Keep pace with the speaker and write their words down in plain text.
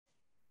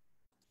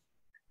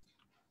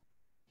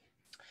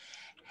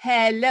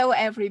Hello,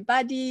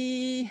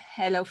 everybody.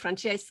 Hello,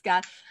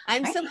 Francesca.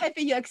 I'm so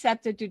happy you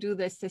accepted to do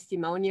this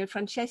testimonial.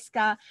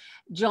 Francesca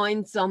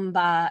joined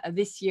Somba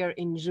this year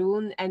in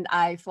June, and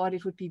I thought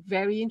it would be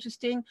very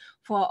interesting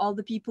for all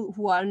the people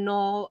who are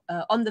now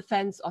on the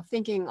fence or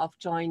thinking of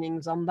joining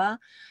Somba.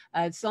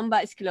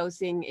 Somba is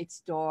closing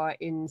its door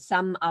in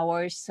some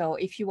hours. So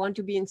if you want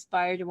to be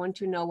inspired, you want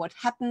to know what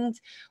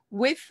happened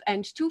with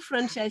and to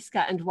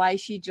Francesca and why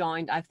she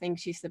joined, I think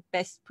she's the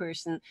best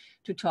person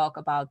to talk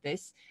about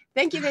this.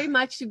 Thank you very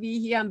much to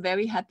be here. I'm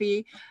very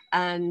happy,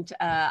 and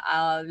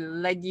I'll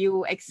let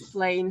you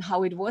explain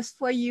how it was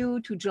for you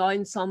to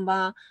join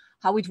Somba,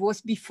 how it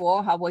was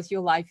before, how was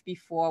your life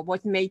before,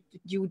 what made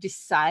you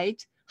decide,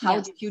 how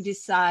did you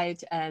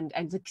decide, and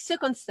the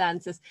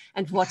circumstances,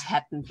 and what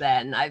happened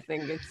then. I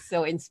think it's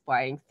so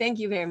inspiring. Thank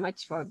you very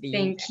much for being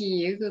here. Thank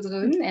you,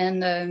 Gudrun,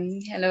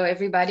 and hello,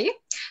 everybody.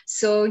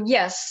 So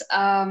yes,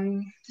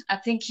 I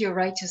think you're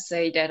right to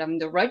say that I'm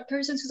the right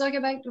person to talk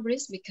about the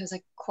risk, because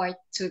I quite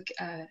took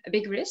a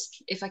big risk,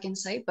 if I can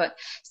say, but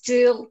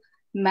still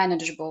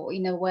manageable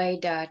in a way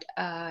that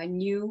I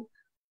knew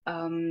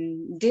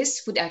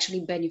this would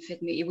actually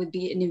benefit me. It would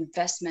be an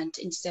investment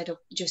instead of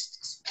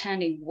just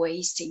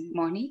wasting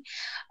money.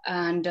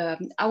 And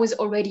I was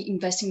already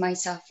investing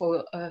myself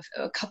for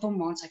a couple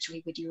months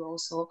actually with you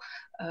also,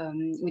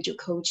 with your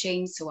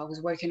coaching. So I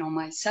was working on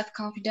my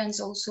self-confidence,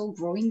 also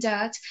growing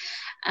that.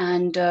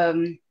 And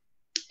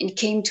it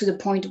came to the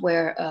point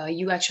where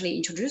you actually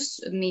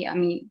introduced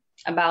me,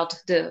 about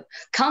the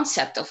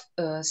concept of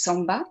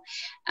Somba.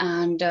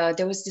 And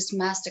there was this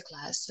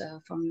masterclass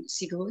from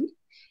Sigrun.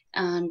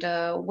 And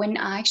when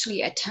I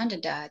actually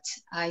attended that,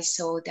 I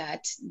saw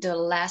that the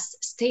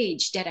last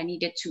stage that I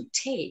needed to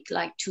take,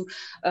 like to,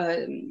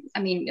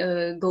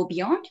 go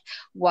beyond,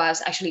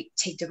 was actually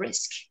take the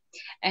risk.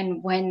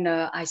 And when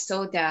I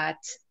saw that,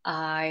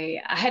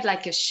 I had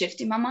like a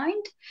shift in my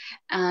mind,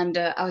 and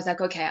I was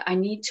like, okay, I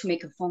need to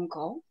make a phone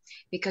call,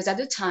 because at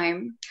the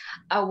time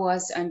I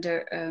was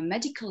under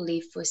medical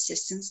leave for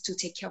assistance to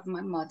take care of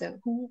my mother,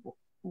 who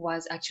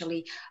was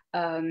actually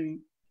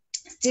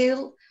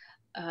still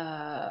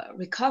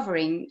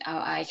recovering.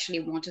 I actually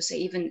want to say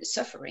even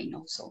suffering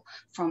also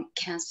from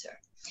cancer.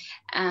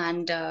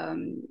 And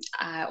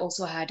I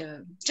also had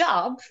a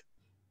job,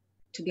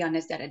 to be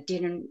honest, that I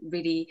didn't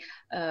really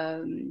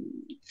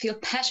feel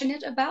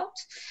passionate about,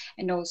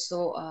 and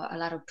also a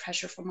lot of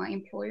pressure from my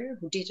employer,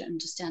 who didn't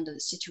understand the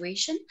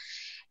situation.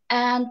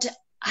 And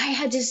I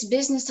had this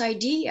business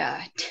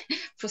idea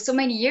for so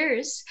many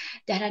years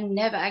that I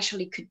never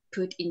actually could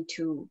put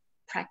into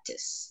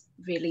practice,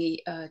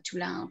 really, to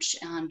launch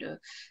and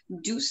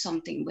do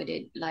something with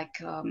it, like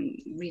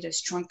with a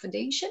strong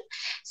foundation.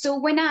 So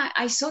when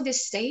I saw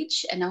this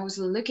stage and I was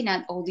looking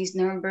at all these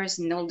numbers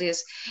and all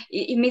this,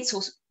 it made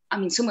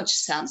so much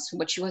sense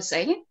what she was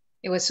saying.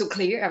 It was so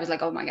clear. I was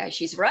like, oh my God,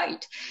 she's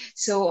right.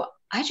 So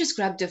I just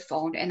grabbed the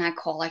phone and I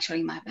called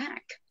actually my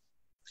bank.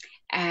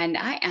 And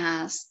I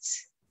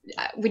asked,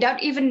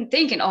 without even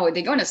thinking, oh,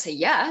 they're going to say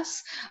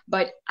yes,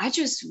 but I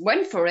just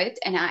went for it.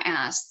 And I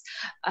asked,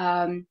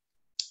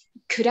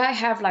 could I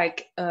have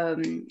like a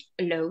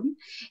loan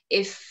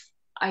if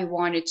I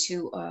wanted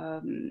to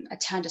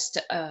attend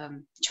a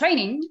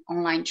training,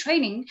 online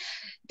training,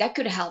 that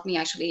could help me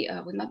actually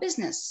with my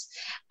business?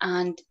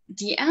 And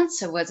the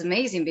answer was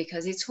amazing,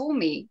 because it told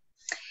me,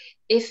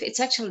 if it's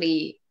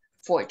actually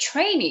for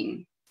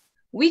training,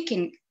 we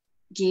can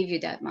give you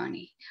that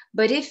money.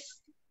 But if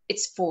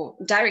it's for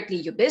directly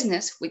your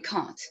business, we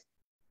can't.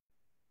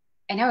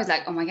 And I was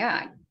like, oh my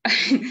God,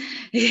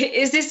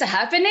 is this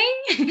happening?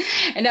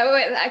 And I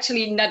was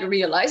actually not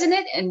realizing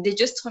it. And they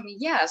just told me,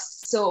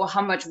 yes. So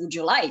how much would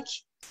you like?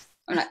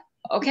 I'm like,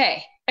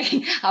 okay.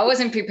 I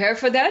wasn't prepared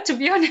for that, to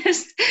be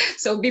honest.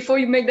 So before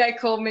you make that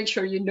call, make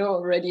sure you know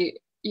already,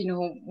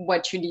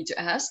 what you need to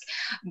ask.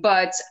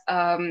 But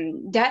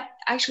that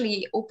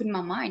actually opened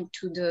my mind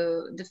to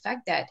the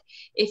fact that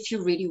if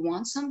you really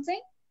want something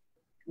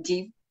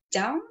deep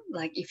down,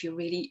 like if you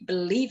really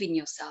believe in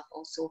yourself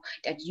also,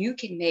 that you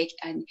can make,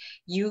 and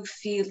you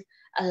feel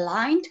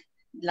aligned,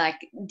 like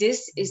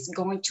this is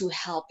going to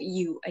help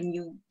you, and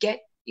you get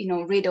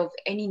rid of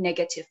any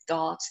negative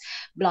thoughts,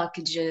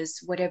 blockages,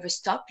 whatever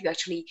stop you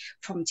actually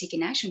from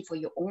taking action for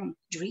your own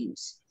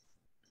dreams,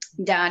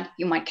 then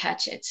you might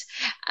catch it.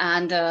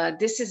 And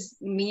this is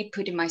me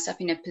putting myself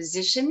in a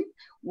position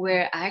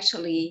where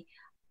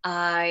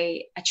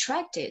I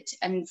attract it.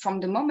 And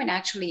from the moment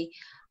actually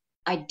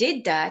I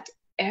did that,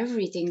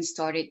 everything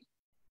started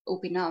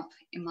open up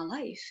in my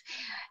life,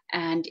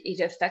 and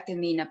it affected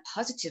me in a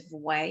positive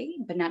way.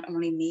 But not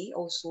only me,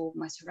 also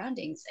my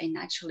surroundings. And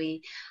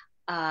actually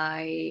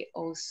I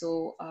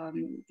also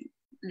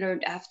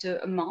learned after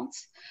a month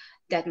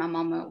that my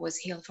mama was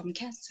healed from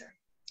cancer.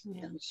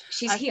 Yeah.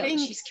 She's healed,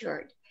 she's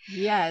cured.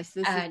 Yes,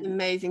 this is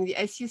amazing.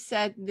 As you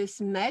said, this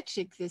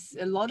magic,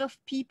 a lot of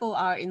people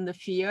are in the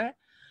fear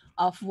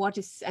of what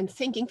is, and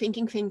thinking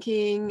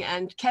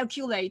and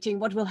calculating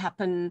what will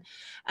happen.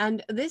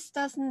 And this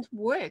doesn't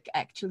work,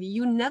 actually.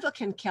 You never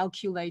can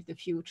calculate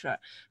the future.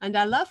 And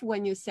I love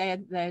when you said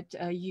that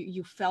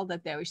you felt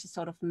that there is a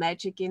sort of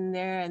magic in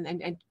there,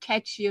 and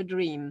catch your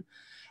dream.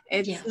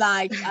 It's Yes.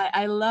 like,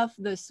 I love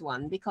this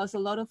one, because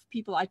a lot of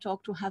people I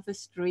talk to have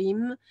this dream,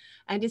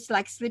 and it's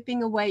like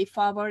slipping away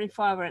farther and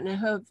farther. And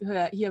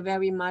I hear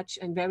very much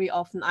and very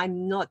often,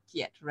 I'm not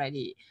yet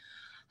ready.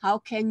 How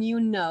can you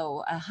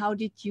know? How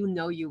did you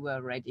know you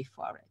were ready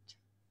for it?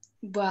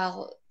 Well,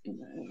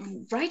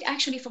 right,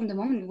 actually, from the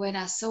moment when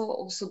I saw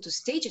also the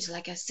stages,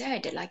 like I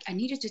said, like I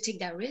needed to take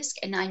that risk,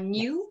 and I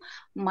knew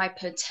my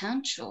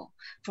potential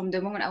from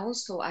the moment.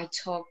 I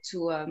talked to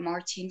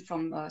Martin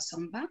from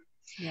Somba,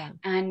 Yeah.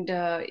 and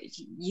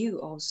you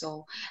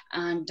also.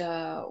 And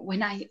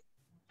when I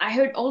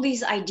heard all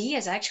these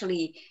ideas,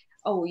 actually,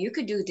 oh, you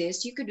could do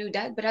this, you could do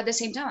that, but at the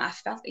same time, I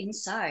felt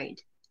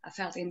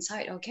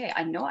inside, okay,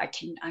 I know I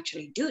can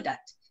actually do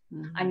that.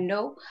 Mm-hmm. I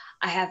know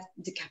I have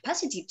the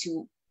capacity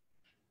to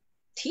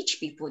teach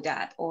people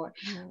that, or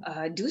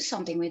do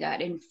something with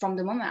that. And from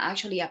the moment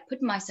I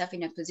put myself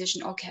in a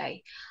position,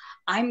 okay,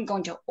 I'm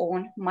going to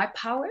own my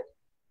power,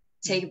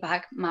 take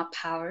back my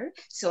power,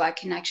 so I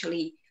can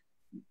actually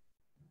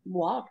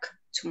walk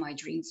to my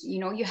dreams. You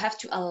know, you have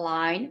to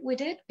align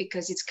with it,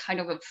 because it's kind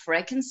of a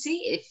frequency.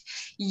 If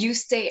you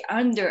stay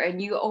under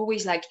and you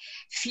always like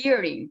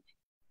fearing,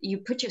 you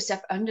put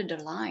yourself under the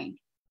line,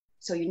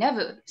 so you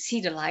never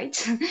see the light.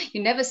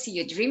 You never see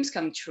your dreams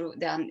come true.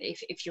 Then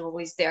if you're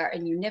always there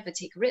and you never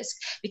take risk,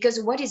 because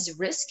what is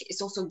risk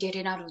is also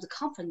getting out of the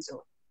comfort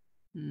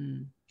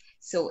zone.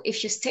 So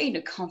if you stay in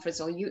the comfort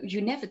zone,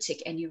 you never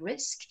take any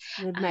risk.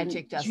 The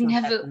magic does you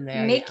not never happen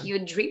there, make your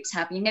dreams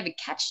happen. You never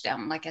catch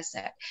them, like I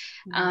said.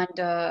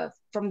 And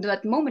from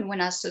that moment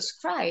when I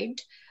subscribed,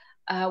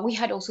 we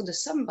had also the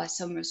Somba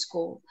summer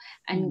school,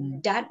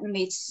 and that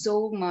made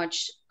so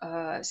much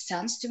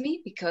sense to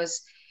me,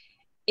 because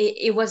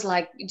it was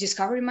like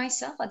discovering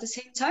myself at the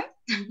same time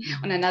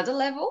on another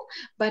level.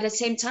 But at the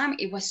same time,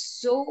 it was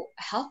so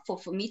helpful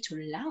for me to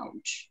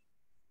launch.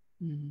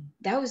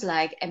 That was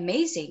like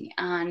amazing.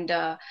 And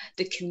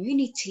the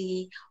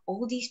community,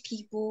 all these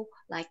people,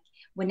 like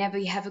whenever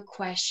you have a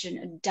question,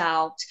 a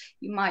doubt,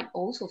 you might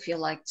also feel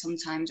like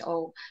sometimes,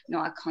 oh no,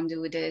 I can't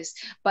do this,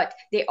 but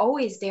they're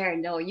always there.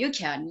 No, you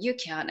can,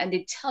 and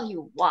they tell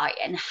you why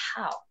and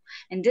how.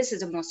 And this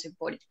is the most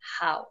important,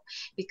 how,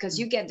 because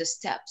you get the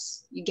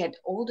steps, you get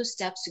all the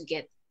steps to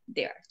get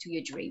there to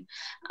your dream.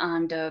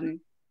 And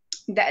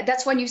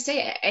that's when you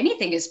say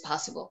anything is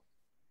possible.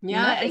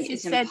 Yeah, Nothing as you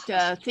is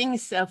said,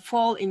 things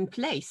fall in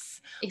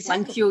place.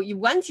 Exactly.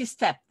 Once you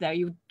step there,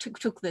 you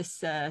took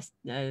this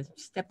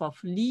step of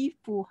leap.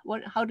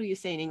 How do you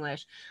say in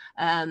English?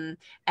 And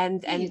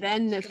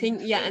then the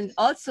thing, and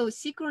also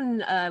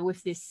Sigrun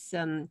with this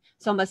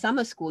Somba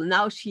Summer School.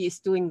 Now she is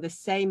doing the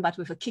same, but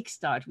with a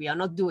kickstart. We are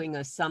not doing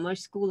a summer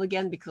school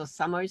again because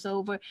summer is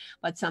over,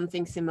 but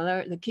something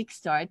similar, the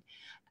kickstart.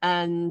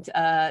 And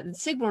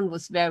Sigrun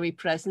was very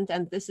present,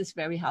 and this is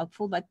very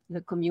helpful, but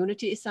the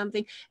community is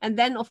something. And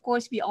then, of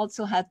course, we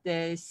also had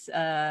this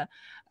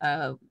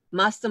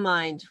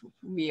mastermind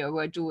we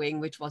were doing,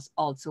 which was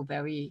also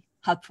very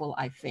helpful,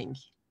 I think,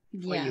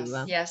 for you.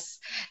 Yes.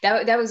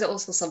 That was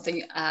also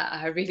something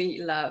I really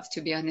love,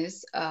 to be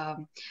honest,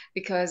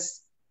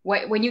 because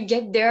when you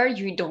get there,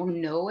 you don't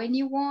know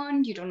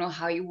anyone, you don't know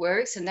how it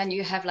works, and then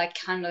you have like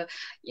kind of,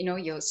 you know,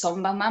 your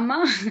Somba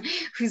mama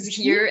who's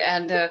here,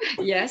 and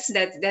yes,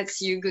 that's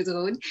you,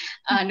 Gudrun,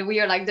 and we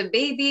are like the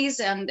babies,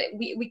 and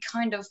we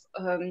kind of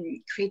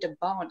create a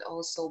bond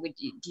also with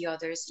the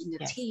others in the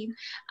team,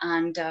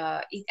 and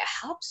it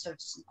helps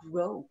us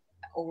grow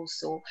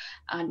also.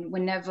 And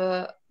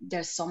whenever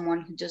there's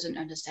someone who doesn't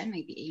understand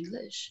maybe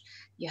English,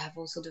 you have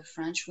also the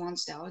French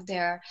ones that are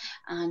there,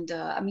 and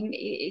I mean,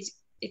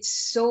 it's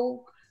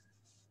so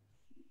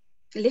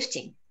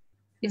lifting.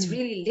 It's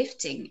really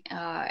lifting.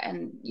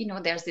 And you know,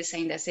 there's this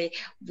saying that say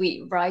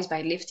we rise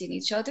by lifting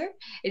each other.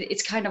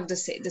 It's kind of the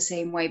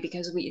same way,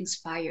 because we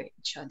inspire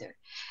each other.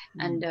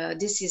 And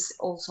this is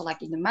also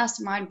like in the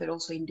mastermind, but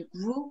also in the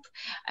group.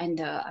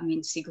 And I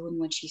mean, Sigrun,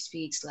 when she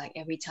speaks, like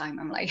every time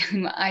I'm like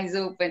my eyes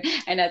open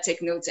and I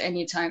take notes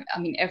anytime. I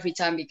mean, every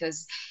time,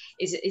 because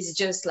it's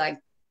just like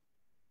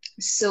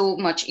so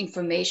much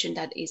information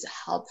that is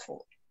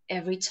helpful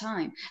every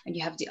time. And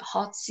you have the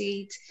hot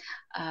seat.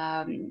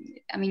 I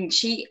mean,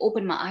 she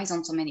opened my eyes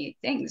on so many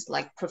things,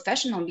 like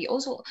professional, but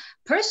also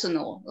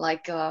personal,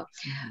 like the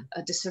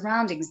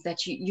surroundings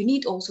that you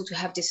need also to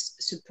have this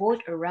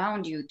support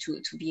around you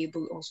to be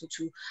able also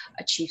to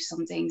achieve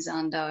some things.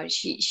 And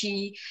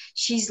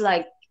she's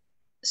like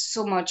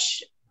so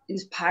much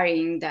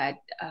inspiring that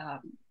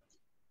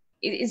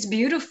it's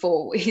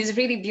beautiful. It's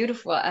really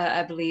beautiful,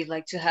 I believe,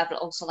 like to have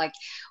also like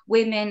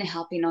women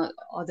helping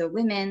other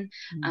women,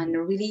 and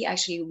really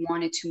actually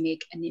wanted to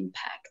make an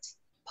impact,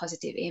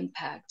 positive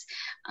impact.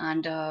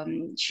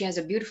 And she has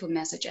a beautiful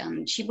message,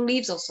 and she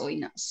believes also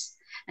in us,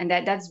 and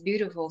that's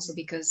beautiful also,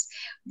 because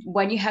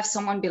when you have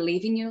someone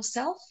believe in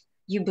yourself,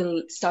 you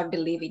start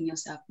believing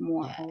yourself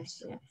more Yes,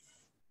 also. yes.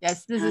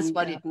 Yes, this is And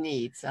what it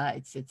needs.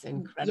 It's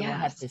incredible. I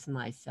had yes, this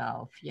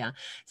myself. Yeah.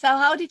 So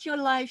how did your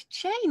life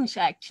change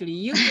actually?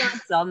 You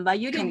joined Somba,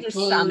 you did the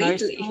summer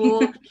completely.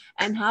 school.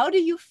 And how do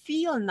you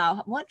feel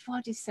now?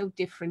 What is so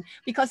different?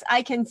 Because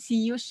I can see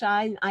you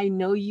shine. I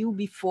know you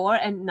before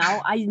and now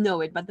I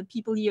know it, but the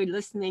people here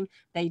listening,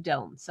 they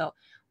don't. So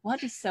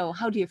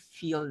how do you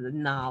feel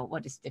now?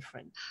 What is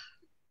different?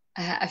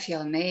 I feel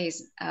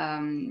amazed.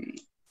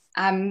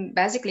 I'm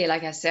basically,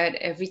 like I said,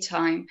 every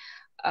time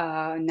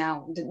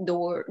now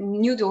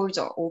new doors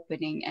are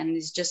opening and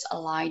it's just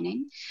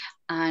aligning.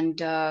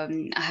 And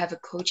I have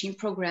a coaching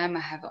program. I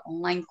have an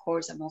online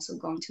course. I'm also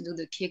going to do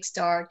the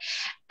Kickstart.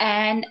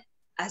 And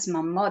as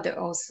my mother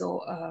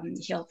also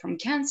healed from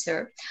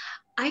cancer,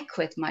 I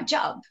quit my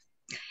job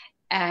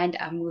and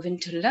I'm moving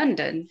to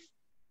London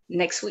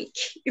next week.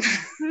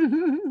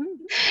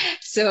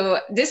 So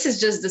this is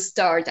just the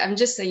start. I'm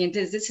just saying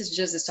this is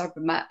just the start,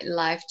 but my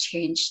life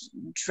changed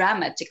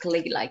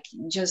dramatically, like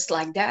just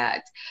like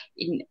that,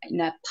 in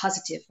a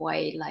positive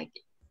way, like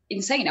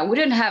insane. I would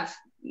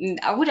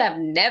have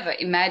never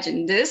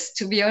imagined this,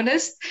 to be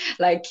honest.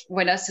 Like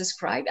when I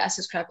subscribed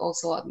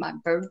also on my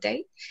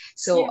birthday.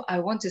 So Yeah. I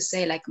want to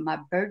say like my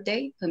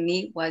birthday for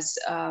me was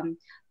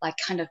like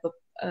kind of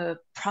a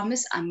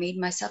promise I made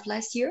myself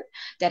last year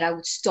that I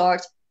would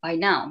start by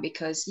now,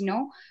 because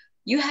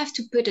you have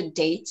to put a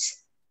date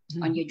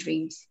on your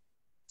dreams,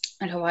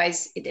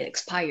 otherwise it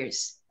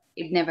expires.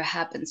 It never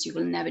happens. You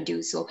will never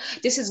do so.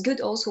 This is good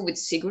also with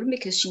Sigrid,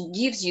 because she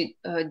gives you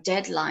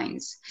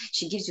deadlines.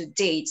 She gives you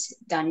dates.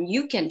 Then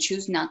you can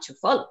choose not to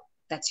follow.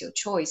 That's your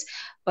choice.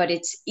 But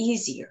it's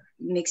easier.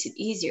 It makes it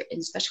easier, and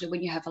especially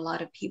when you have a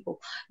lot of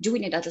people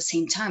doing it at the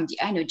same time.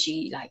 The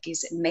energy like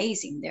is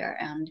amazing there,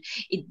 and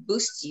it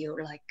boosts you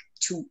like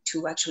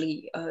to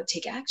actually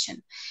take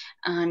action.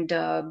 And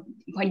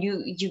when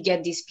you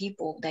get these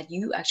people that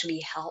you actually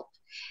help,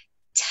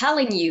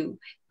 telling you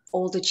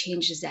all the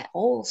changes that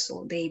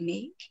also they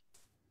make,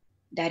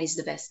 that is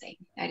the best thing.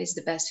 That is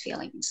the best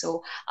feeling.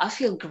 So I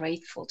feel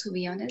grateful, to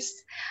be honest.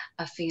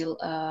 I feel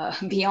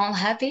beyond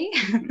happy.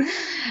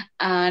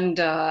 And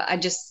I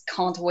just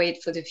can't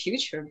wait for the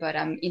future, but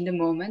I'm in the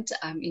moment.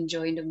 I'm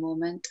enjoying the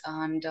moment.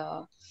 And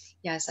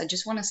yes, I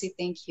just want to say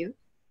thank you.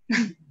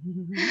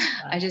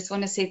 I just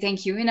want to say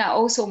thank you. And I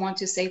also want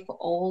to say for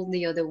all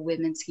the other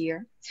women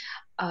here,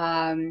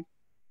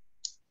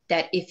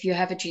 that if you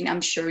have a dream,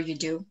 I'm sure you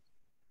do.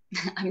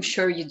 I'm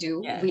sure you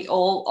do. Yes. We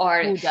all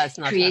are Who does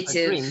not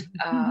creative. have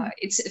a dream?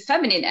 It's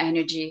feminine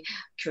energy,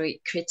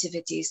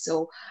 creativity.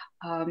 So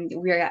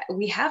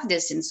we have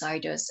this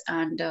inside us,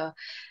 and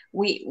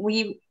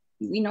we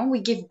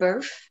give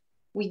birth.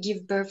 We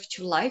give birth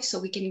to life, so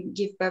we can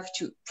give birth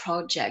to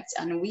projects,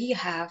 and we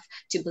have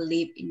to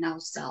believe in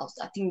ourselves.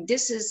 I think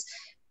this is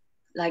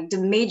like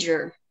the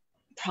major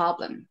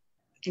problem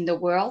in the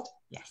world.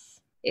 Yes.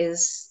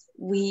 Is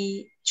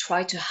we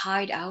try to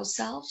hide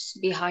ourselves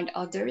behind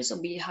others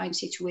or behind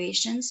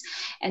situations,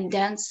 and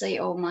then say,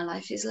 oh, my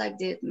life is like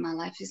this, my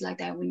life is like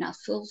that, we're not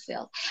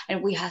fulfilled.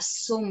 And we have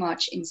so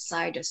much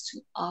inside us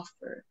to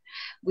offer.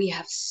 We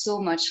have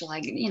so much,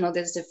 like,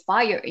 there's the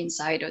fire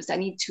inside us that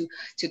need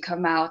to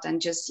come out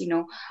and just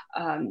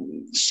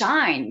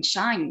shine.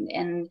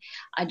 And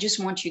I just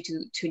want you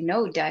to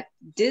know that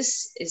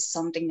this is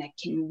something that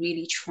can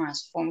really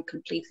transform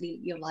completely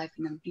your life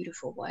in a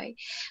beautiful way.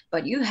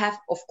 But you have,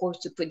 of course,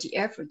 to put the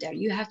effort there.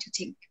 You have to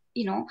take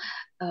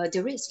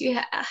the risk. You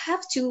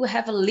have to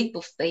have a leap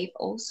of faith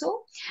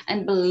also,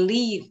 and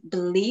believe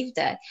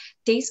that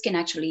things can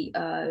actually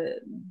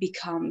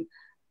become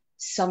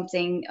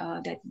something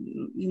that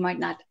you might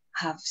not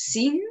have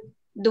seen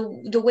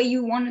the way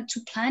you wanted to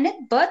plan it,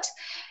 but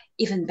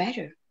even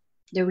better.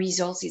 The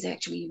results is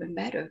actually even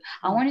better.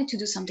 I wanted to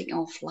do something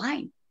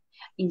offline.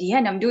 In the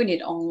end, I'm doing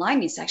it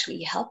online. It's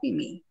actually helping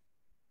me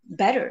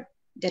better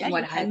than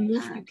what I had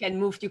planned. You can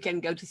move. You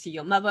can go to see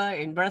your mother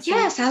in Brussels.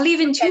 Yes, I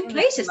live in 2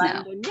 places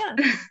now.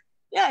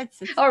 Yeah,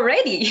 it's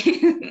already.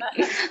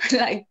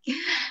 Like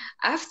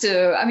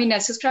after, I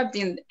subscribed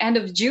in end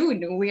of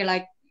June. We're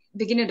like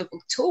beginning of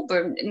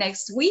October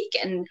next week,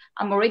 and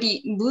I'm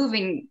already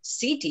moving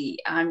city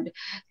and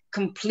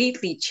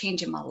completely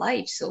changing my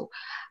life. So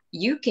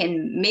you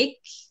can make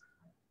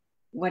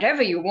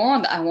whatever you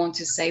want, I want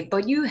to say,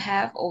 but you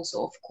have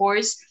also, of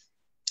course,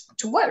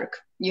 to work.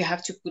 You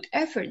have to put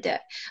effort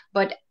there.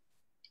 But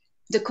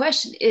the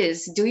question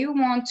is, do you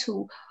want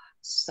to,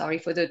 sorry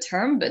for the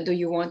term, but do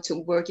you want to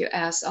work your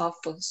ass off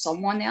for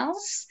someone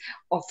else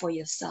or for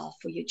yourself,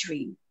 for your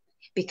dream?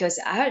 Because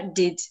I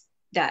did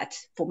that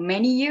for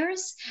many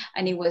years,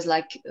 and it was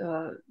like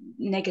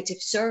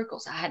negative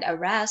circles. I had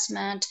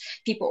harassment,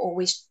 people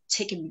always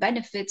taking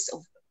benefits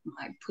of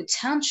my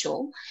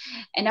potential,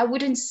 and I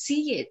wouldn't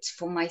see it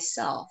for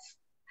myself.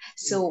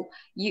 So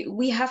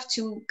we have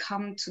to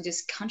come to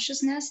this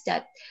consciousness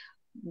that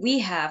we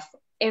have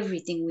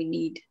everything we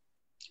need.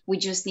 We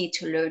just need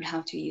to learn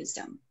how to use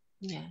them,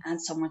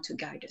 and someone to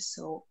guide us.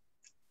 So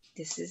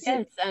this is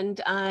it.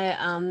 And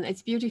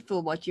it's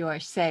beautiful what you are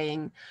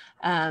saying.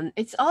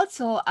 It's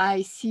also,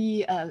 I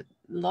see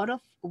lot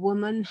of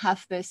women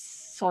have this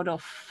sort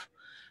of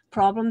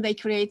problem they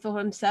create for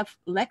themselves.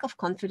 Lack of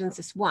confidence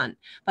is one,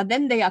 but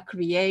then they are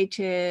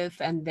creative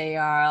and they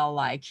are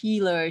like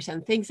healers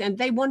and things, and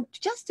they want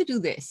just to do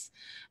this.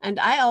 And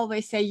I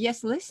always say,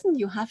 yes, listen,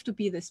 you have to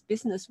be this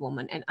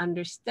businesswoman and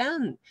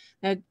understand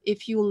that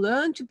if you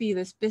learn to be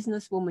this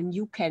businesswoman,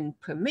 you can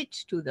permit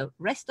to the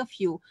rest of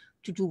you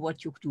to do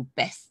what you do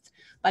best.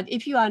 But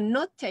if you are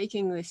not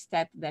taking this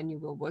step, then you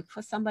will work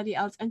for somebody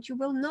else and you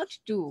will not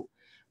do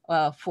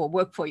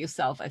work for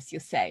yourself, as you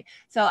say.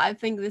 So I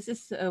think this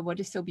is what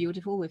is so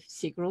beautiful with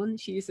Sigrun.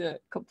 She's a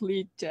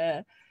complete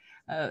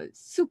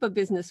super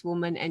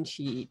businesswoman, and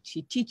she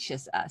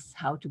teaches us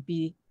how to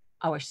be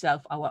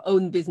ourselves, our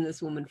own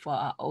businesswoman for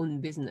our own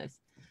business.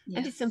 Yes.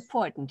 And it's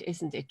important,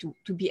 isn't it,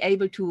 to be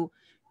able to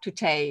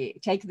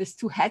take this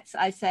two hats,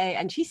 I say,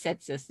 and she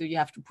says this, so you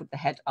have to put the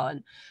hat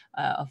on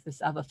of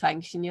this other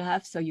function you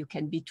have, so you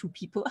can be two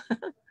people.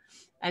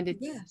 And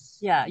it's, yes,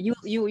 yeah,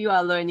 you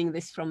are learning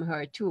this from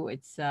her too.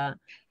 It's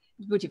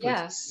beautiful.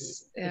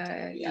 Yes,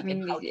 I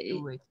mean,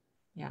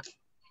 yeah,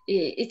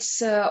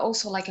 it's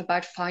also like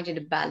about finding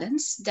a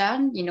balance.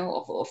 Then, you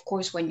know, of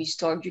course, when you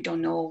start, you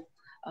don't know.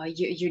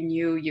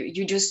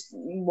 You just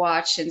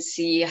watch and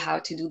see how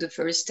to do the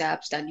first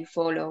steps, then you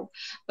follow,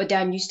 but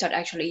then you start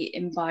actually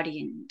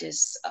embodying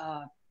this.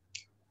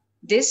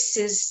 This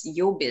is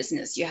your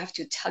business. You have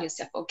to tell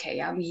yourself,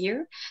 okay, I'm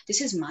here. This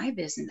is my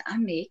business. I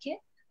make it.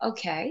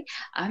 Okay,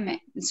 I'm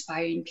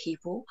inspiring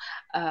people.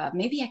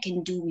 Maybe I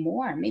can do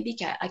more. Maybe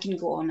I can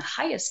go on a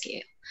higher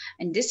scale.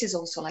 And this is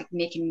also like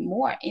making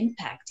more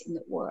impact in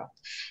the world.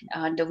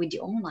 And with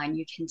the online,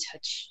 you can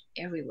touch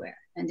everywhere.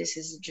 And this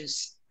is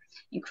just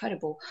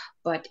incredible.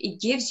 But it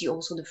gives you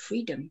also the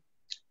freedom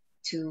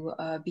to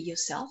be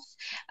yourself.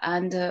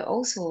 And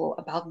also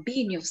about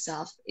being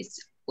yourself, it's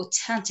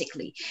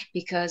authentically,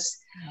 because,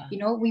 you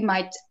know, we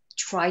might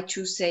try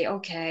to say,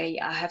 okay,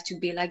 I have to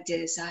be like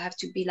this, I have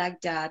to be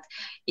like that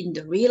in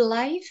the real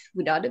life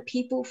with other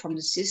people from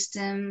the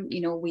system.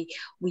 You know,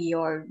 we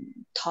are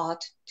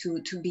taught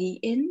to be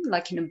in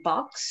like in a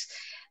box.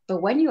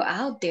 But when you're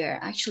out there,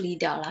 actually,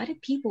 there are a lot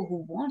of people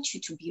who want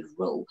you to be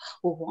raw,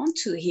 who want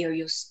to hear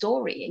your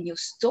story, and your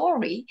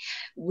story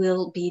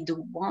will be the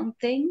one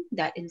thing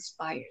that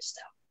inspires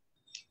them.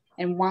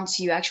 And once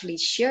you actually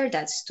share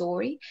that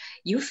story,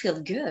 you feel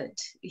good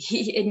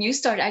and you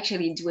start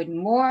actually doing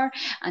more.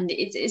 And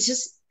it's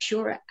just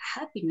pure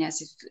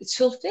happiness. It's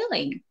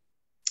fulfilling.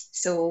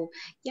 So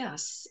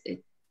yes,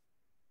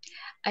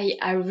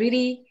 I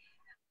really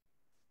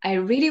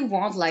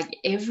want like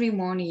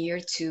everyone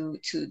here to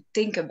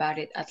think about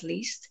it at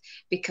least,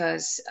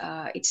 because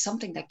it's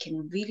something that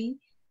can really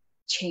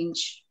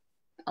change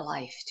a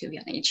life, to be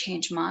honest. It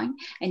changed mine,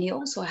 and it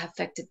also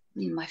affected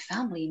my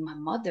family, my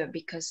mother,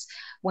 because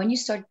when you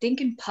start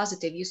thinking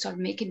positive, you start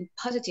making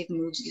positive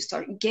moves, you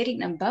start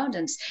getting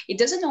abundance. It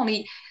doesn't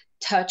only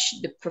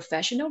touch the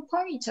professional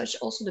part, it touches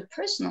also the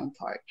personal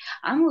part.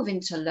 I'm moving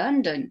to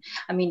London.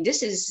 I mean,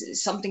 this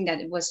is something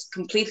that was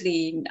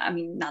completely, I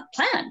mean, not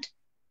planned.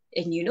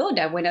 And you know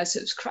that when I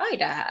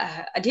subscribed,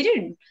 I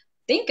didn't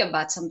think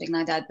about something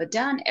like that, but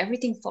then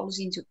everything falls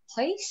into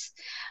place.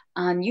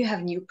 And you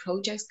have new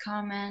projects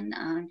coming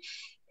and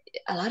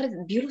a lot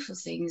of beautiful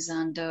things,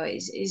 and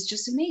it's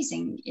just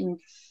amazing. And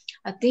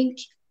I think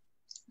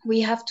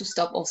we have to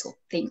stop also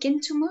thinking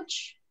too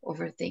much,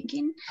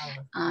 overthinking,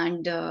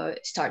 and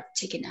start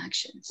taking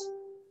actions,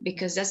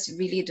 because that's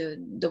really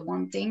the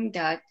one thing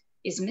that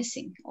is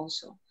missing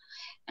also.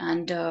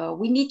 And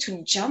we need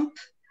to jump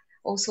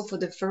also for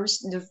the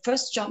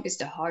first jump is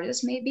the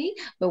hardest maybe,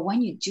 but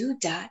when you do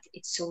that,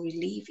 it's so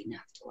relieving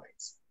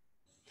afterwards.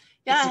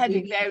 Yeah, I had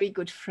a very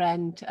good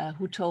friend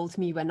who told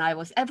me when I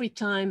was, every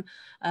time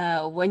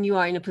when you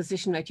are in a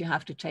position that you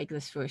have to take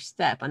this first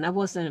step, and I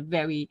was in a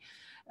very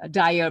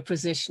dire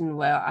position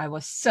where I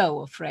was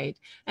so afraid.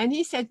 And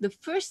he said, the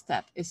first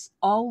step is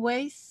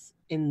always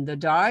in the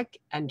dark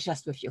and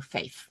just with your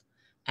faith.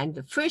 And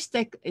the first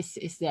step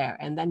is there,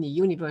 and then the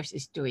universe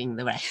is doing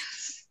the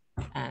rest.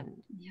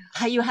 And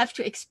how you have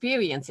to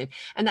experience it.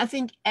 And I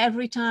think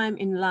every time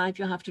in life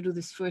you have to do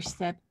this first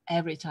step,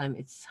 every time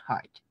it's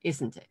hard,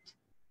 isn't it?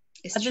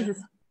 But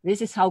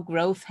this is how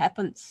growth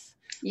happens.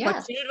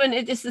 Yes. For children,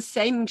 it is the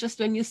same. Just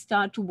when you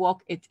start to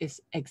walk, it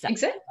is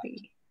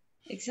exactly.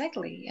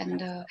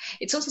 And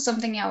it's also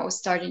something I was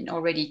starting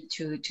already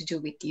to do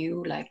with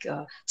you, like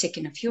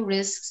taking a few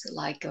risks,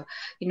 like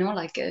you know,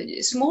 like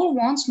small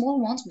ones.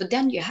 But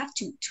then you have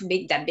to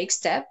make that big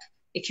step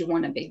if you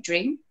want a big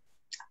dream.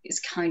 It's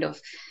kind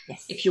of,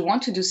 if you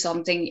want to do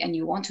something and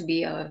you want to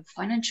be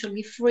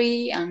financially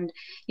free and,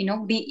 you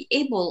know, be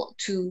able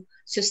to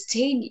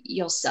sustain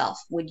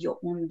yourself with your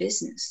own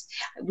business.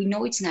 We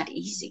know it's not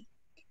easy.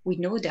 We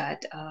know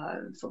that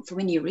for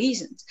many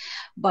reasons.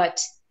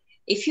 But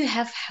if you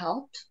have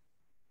help,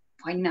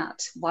 why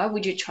not? Why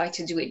would you try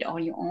to do it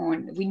on your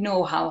own? We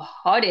know how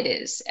hard it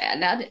is.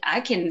 And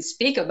I can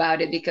speak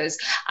about it because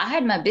I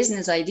had my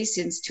business idea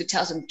since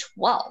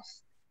 2012.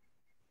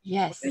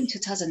 Yes. We're in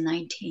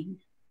 2019.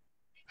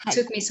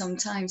 took me some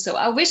time. So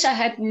I wish I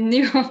had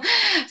knew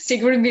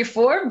Sigrid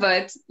before,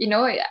 but you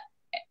know,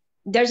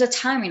 there's a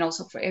timing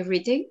also for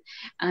everything.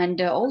 And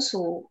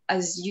also,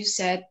 as you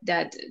said,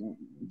 that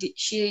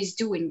she is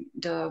doing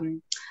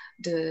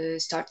the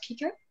start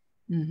kicker.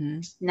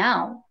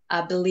 Now,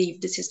 I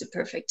believe this is the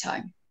perfect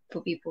time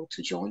for people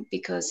to join,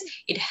 because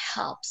it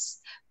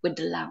helps with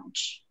the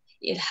launch.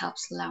 It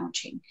helps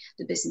launching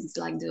the business,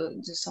 like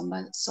the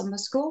Somba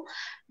school.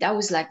 That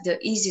was like the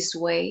easiest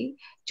way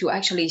to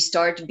actually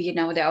start being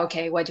out there.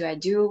 Okay, what do I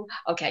do?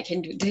 Okay, I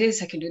can do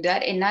this, I can do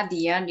that. And at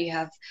the end, you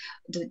have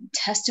the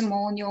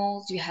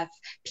testimonials, you have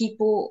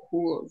people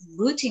who are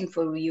rooting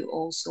for you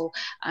also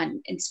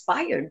and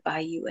inspired by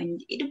you,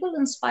 and it will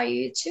inspire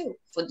you too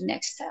for the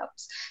next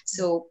steps.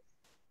 So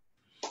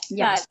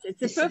yes,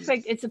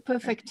 it's a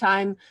perfect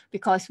time,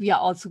 because we are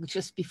also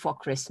just before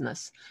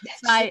Christmas.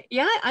 So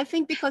I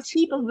think because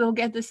people will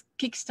get this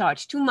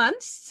kickstart 2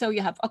 months. So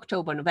you have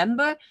October,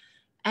 November,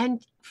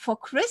 and for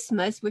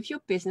Christmas with your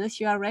business,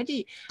 you are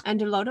ready.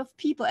 And a lot of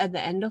people at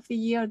the end of the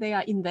year, they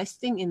are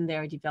investing in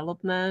their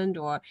development,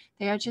 or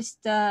they are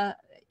just,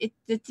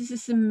 this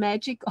is the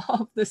magic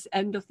of this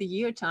end of the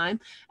year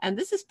time. And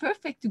this is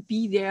perfect to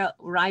be there,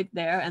 right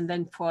there. And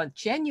then for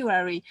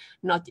January,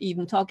 not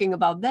even talking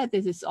about that,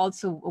 this is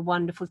also a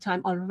wonderful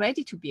time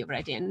already to be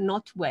ready and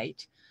not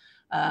wait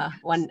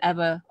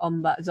whenever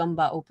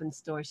Somba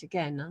opens doors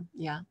again.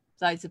 Yeah.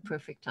 So it's a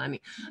perfect timing.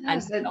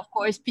 Yes, and of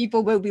course,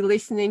 people will be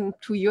listening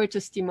to your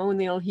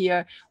testimonial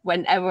here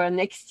whenever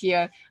next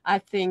year. I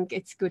think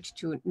it's good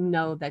to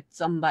know that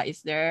Somba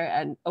is there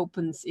and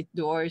opens its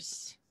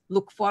doors.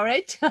 Look for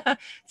it.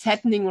 It's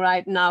happening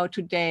right now.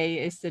 Today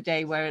is the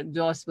day where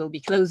doors will be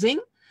closing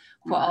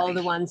for all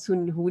the ones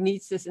who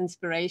needs this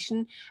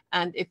inspiration.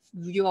 And if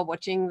you are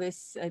watching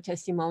this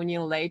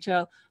testimonial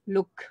later,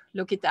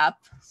 look it up.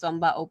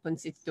 Somba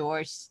opens its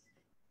doors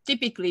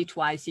typically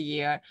twice a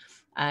year,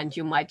 and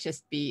you might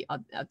just be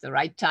at the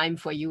right time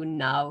for you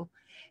now.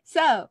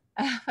 So,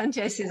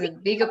 Francesca, this is a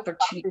big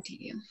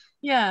opportunity.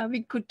 Yeah,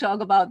 we could talk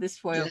about this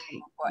forever.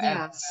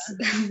 Yes.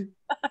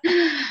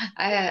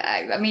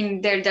 I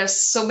mean, there's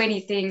so many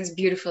things,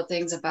 beautiful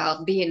things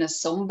about being a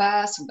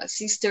Somba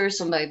sister,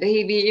 Somba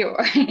baby,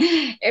 or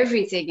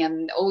everything.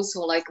 And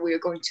also, like, we're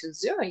going to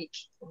Zurich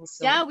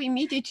also. Yeah, we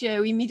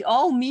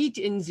all meet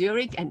in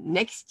Zurich, and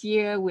next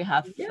year we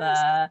have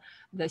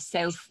the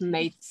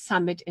Self-Made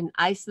Summit in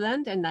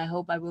Iceland, and I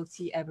hope I will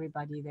see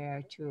everybody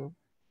there too.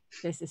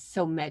 This is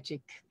so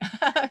magic,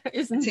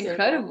 isn't it? It's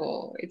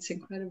incredible. It's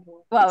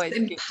incredible. Wow, it's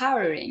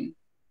empowering.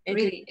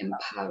 Really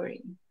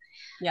empowering.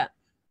 Yeah.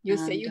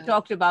 You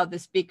talked about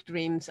these big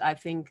dreams. I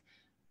think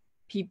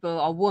people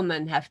or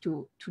women have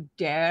to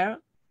dare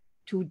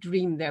to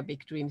dream their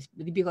big dreams,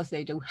 because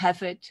they don't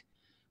have it.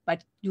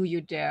 But do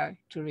you dare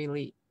to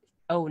really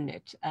own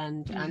it?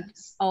 And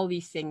all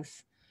these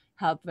things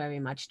help very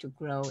much to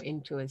grow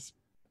into a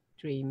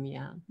dream.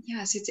 Yeah.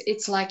 Yes,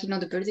 it's like, you know,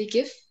 the birthday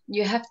gift.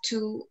 You have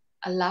to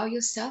allow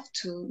yourself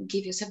to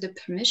give yourself the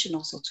permission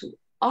also to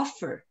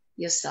offer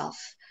yourself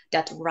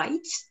that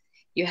right.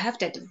 You have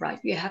that right.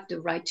 You have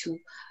the right to,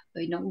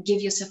 you know, give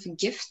yourself a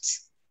gift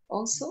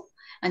also,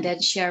 and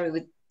then share it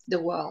with the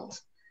world.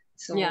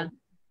 So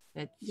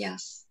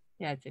yes.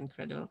 Yeah, it's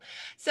incredible.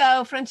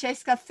 So,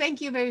 Francesca, thank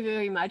you very,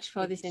 very much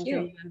for this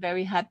interview. I'm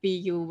very happy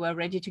you were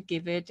ready to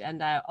give it.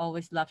 And I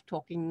always love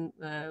talking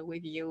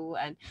with you.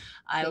 And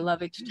I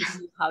love it to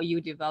see how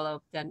you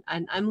developed. And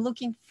I'm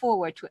looking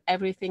forward to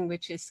everything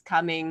which is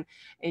coming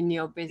in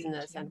your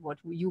business and what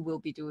you will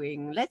be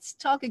doing. Let's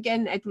talk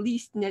again at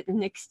least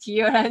next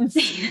year. And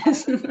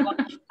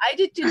I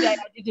did today,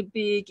 I did a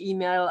big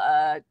email,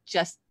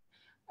 just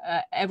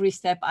every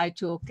step I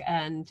took.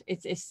 And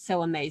it's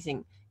so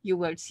amazing. You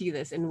will see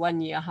this in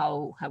 1 year,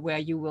 where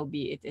you will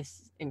be. It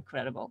is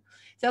incredible.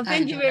 So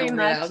thank you very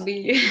much.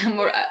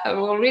 I'm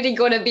already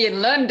going to be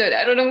in London.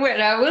 I don't know where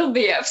I will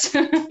be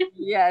after.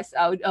 Yes,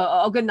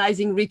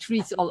 organizing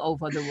retreats all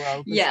over the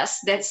world. Yes,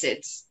 that's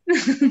it.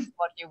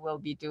 What you will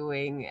be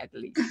doing at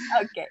least.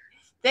 Okay.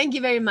 Thank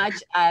you very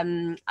much.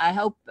 I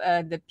hope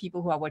the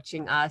people who are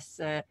watching us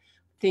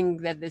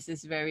think that this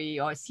is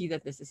or see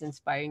that this is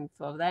inspiring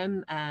for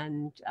them.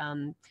 And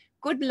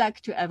good luck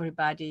to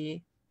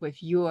everybody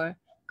with your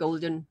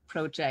golden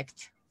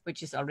project,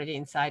 which is already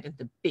inside, and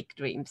the big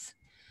dreams.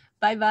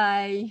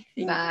 Bye-bye.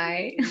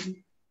 Bye.